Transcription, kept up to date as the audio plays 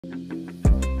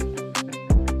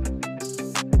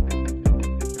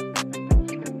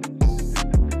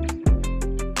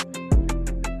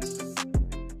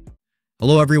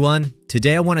Hello everyone,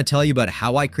 today I want to tell you about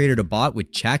how I created a bot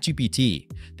with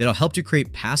ChatGPT that'll help you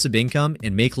create passive income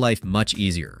and make life much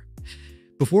easier.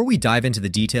 Before we dive into the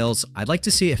details, I'd like to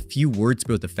say a few words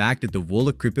about the fact that the world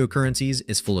of cryptocurrencies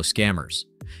is full of scammers.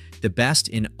 The best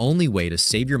and only way to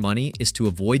save your money is to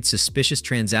avoid suspicious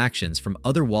transactions from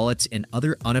other wallets and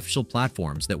other unofficial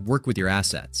platforms that work with your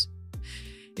assets.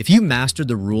 If you mastered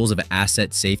the rules of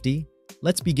asset safety,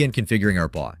 let's begin configuring our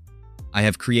bot. I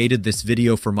have created this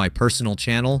video for my personal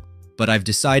channel, but I've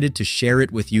decided to share it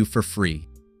with you for free.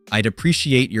 I'd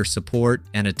appreciate your support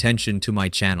and attention to my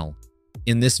channel.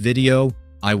 In this video,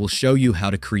 I will show you how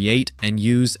to create and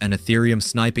use an Ethereum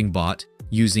sniping bot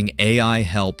using AI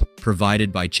help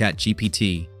provided by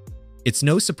ChatGPT. It's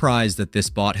no surprise that this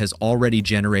bot has already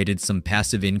generated some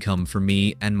passive income for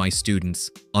me and my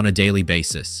students on a daily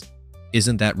basis.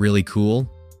 Isn't that really cool?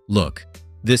 Look.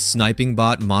 This sniping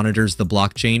bot monitors the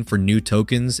blockchain for new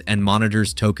tokens and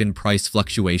monitors token price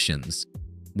fluctuations.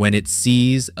 When it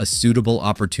sees a suitable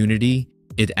opportunity,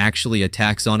 it actually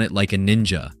attacks on it like a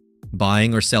ninja,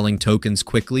 buying or selling tokens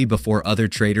quickly before other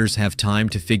traders have time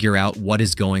to figure out what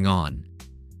is going on.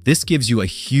 This gives you a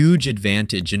huge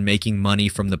advantage in making money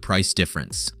from the price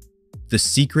difference. The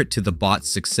secret to the bot's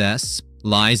success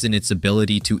lies in its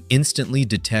ability to instantly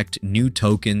detect new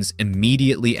tokens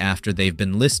immediately after they've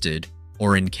been listed,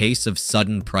 or in case of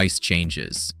sudden price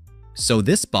changes. So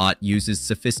this bot uses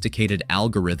sophisticated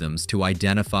algorithms to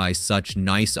identify such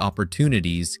nice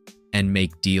opportunities and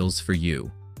make deals for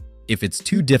you. If it's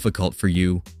too difficult for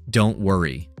you, don't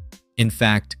worry. In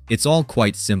fact, it's all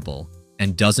quite simple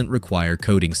and doesn't require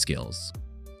coding skills.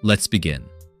 Let's begin.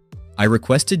 I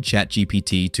requested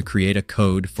ChatGPT to create a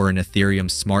code for an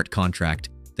Ethereum smart contract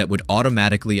that would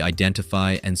automatically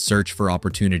identify and search for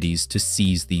opportunities to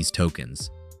seize these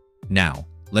tokens. Now,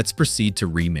 let's proceed to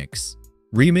Remix.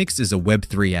 Remix is a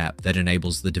Web3 app that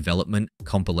enables the development,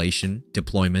 compilation,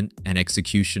 deployment, and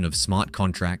execution of smart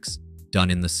contracts done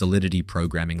in the Solidity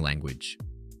programming language.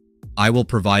 I will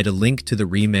provide a link to the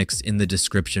Remix in the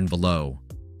description below.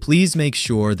 Please make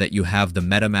sure that you have the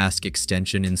MetaMask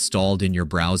extension installed in your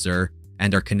browser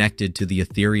and are connected to the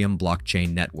Ethereum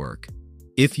blockchain network.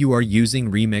 If you are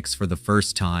using Remix for the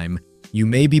first time, you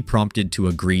may be prompted to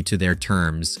agree to their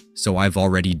terms, so I've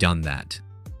already done that.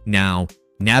 Now,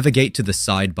 navigate to the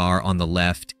sidebar on the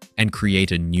left and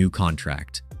create a new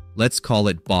contract. Let's call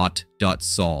it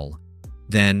bot.sol.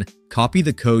 Then, copy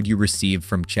the code you received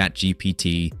from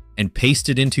ChatGPT and paste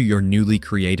it into your newly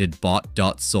created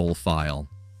bot.sol file.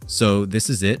 So this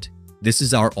is it. This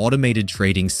is our automated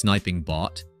trading sniping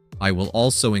bot. I will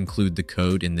also include the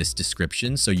code in this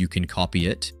description so you can copy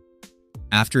it.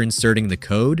 After inserting the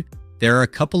code, there are a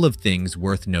couple of things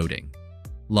worth noting.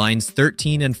 Lines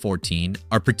 13 and 14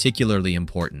 are particularly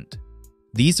important.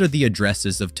 These are the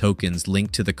addresses of tokens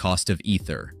linked to the cost of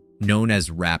Ether, known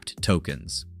as wrapped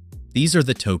tokens. These are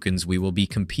the tokens we will be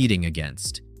competing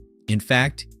against. In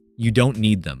fact, you don't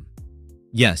need them.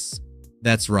 Yes,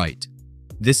 that's right.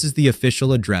 This is the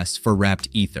official address for wrapped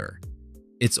Ether.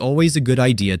 It's always a good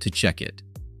idea to check it.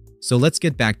 So let's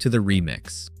get back to the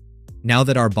Remix. Now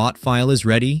that our bot file is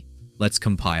ready, let's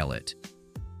compile it.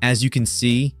 As you can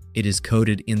see, it is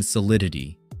coded in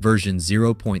Solidity, version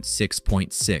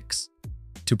 0.6.6.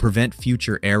 To prevent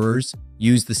future errors,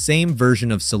 use the same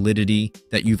version of Solidity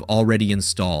that you've already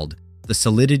installed. The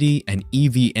Solidity and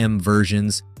EVM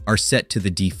versions are set to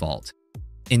the default.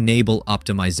 Enable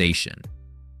optimization.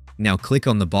 Now click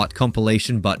on the bot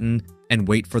compilation button and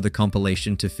wait for the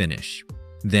compilation to finish.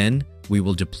 Then, we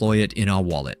will deploy it in our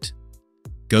wallet.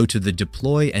 Go to the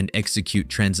Deploy and Execute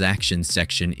Transactions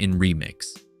section in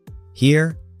Remix.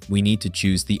 Here, we need to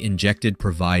choose the Injected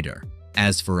Provider,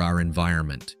 as for our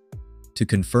environment. To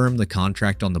confirm the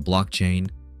contract on the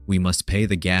blockchain, we must pay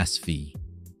the gas fee.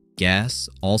 Gas,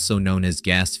 also known as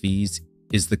gas fees,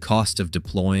 is the cost of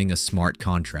deploying a smart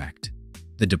contract.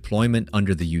 The deployment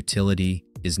under the utility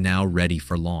is now ready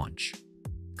for launch.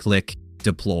 Click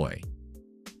Deploy.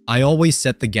 I always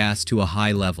set the gas to a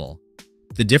high level.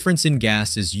 The difference in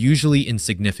gas is usually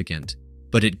insignificant,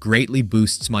 but it greatly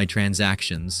boosts my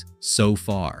transactions so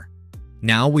far.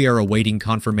 Now we are awaiting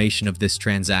confirmation of this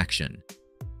transaction.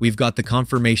 We've got the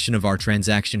confirmation of our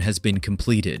transaction has been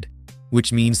completed,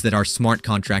 which means that our smart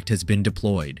contract has been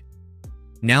deployed.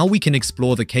 Now we can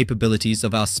explore the capabilities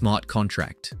of our smart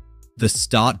contract. The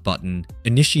Start button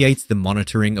initiates the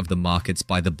monitoring of the markets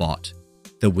by the bot.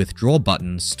 The Withdraw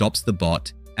button stops the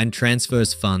bot and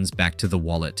transfers funds back to the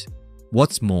wallet.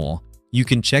 What's more, you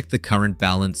can check the current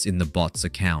balance in the bot's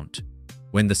account.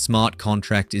 When the smart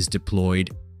contract is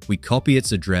deployed, we copy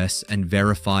its address and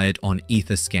verify it on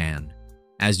Etherscan.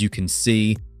 As you can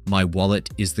see, my wallet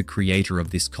is the creator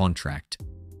of this contract.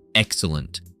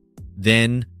 Excellent.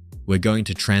 Then, we're going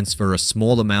to transfer a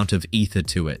small amount of Ether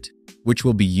to it, which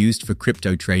will be used for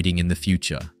crypto trading in the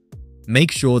future.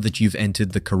 Make sure that you've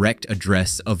entered the correct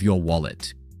address of your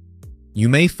wallet. You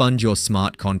may fund your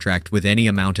smart contract with any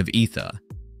amount of Ether,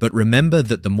 but remember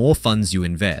that the more funds you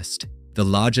invest, the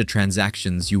larger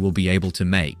transactions you will be able to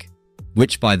make,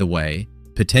 which, by the way,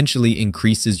 potentially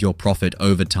increases your profit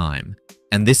over time,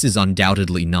 and this is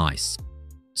undoubtedly nice.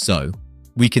 So,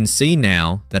 we can see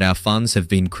now that our funds have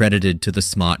been credited to the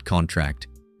smart contract,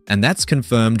 and that's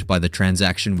confirmed by the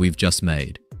transaction we've just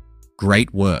made.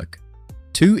 Great work.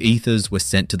 2 Ethers were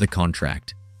sent to the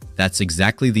contract. That's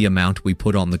exactly the amount we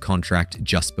put on the contract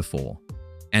just before.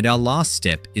 And our last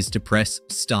step is to press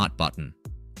Start button.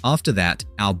 After that,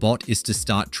 our bot is to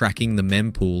start tracking the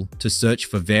mempool to search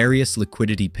for various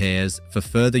liquidity pairs for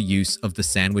further use of the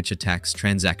sandwich attacks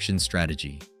transaction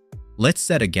strategy. Let's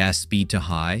set a gas speed to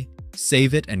high,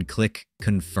 save it and click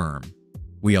Confirm.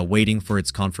 We are waiting for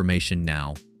its confirmation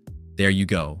now. There you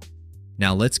go.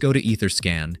 Now let's go to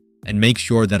Etherscan and make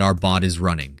sure that our bot is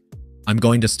running. I'm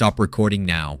going to stop recording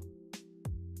now.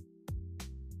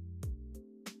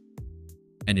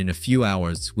 And in a few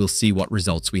hours, we'll see what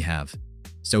results we have.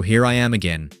 So here I am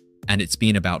again, and it's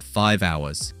been about 5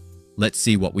 hours. Let's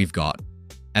see what we've got.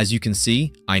 As you can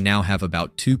see, I now have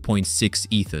about 2.6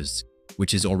 Ethers,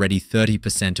 which is already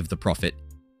 30% of the profit.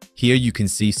 Here you can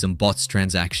see some bots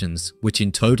transactions, which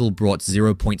in total brought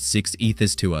 0.6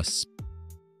 Ethers to us.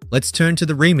 Let's turn to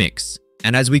the remix,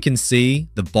 and as we can see,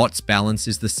 the bot's balance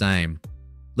is the same.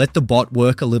 Let the bot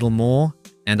work a little more,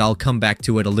 and I'll come back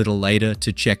to it a little later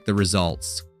to check the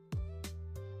results.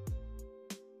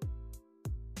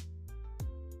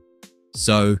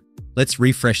 So, let's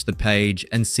refresh the page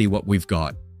and see what we've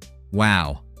got.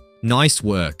 Wow, nice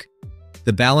work.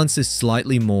 The balance is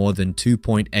slightly more than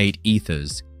 2.8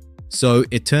 Ethers. So,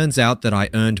 it turns out that I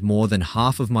earned more than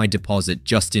half of my deposit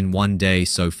just in one day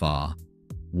so far.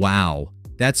 Wow,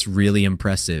 that's really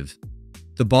impressive.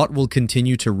 The bot will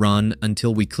continue to run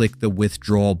until we click the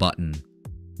Withdraw button.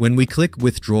 When we click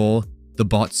Withdraw, the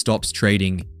bot stops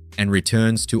trading and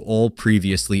returns to all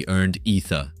previously earned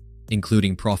Ether,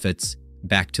 including profits,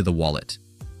 back to the wallet.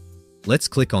 Let's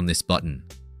click on this button.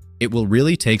 It will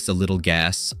really take a little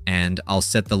gas, and I'll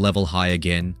set the level high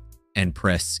again and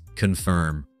press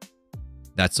Confirm.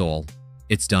 That's all.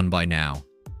 It's done by now.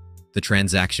 The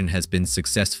transaction has been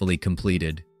successfully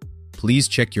completed. Please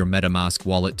check your MetaMask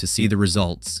wallet to see the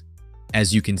results.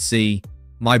 As you can see,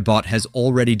 my bot has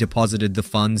already deposited the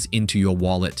funds into your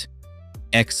wallet.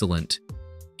 Excellent.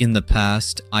 In the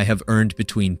past, I have earned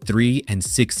between 3 and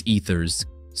 6 Ethers,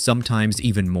 sometimes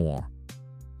even more.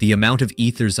 The amount of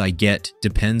Ethers I get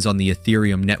depends on the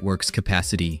Ethereum network's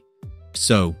capacity.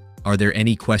 So, are there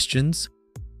any questions?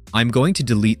 I'm going to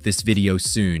delete this video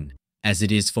soon, as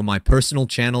it is for my personal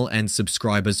channel and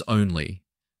subscribers only.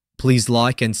 Please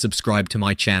like and subscribe to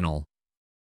my channel.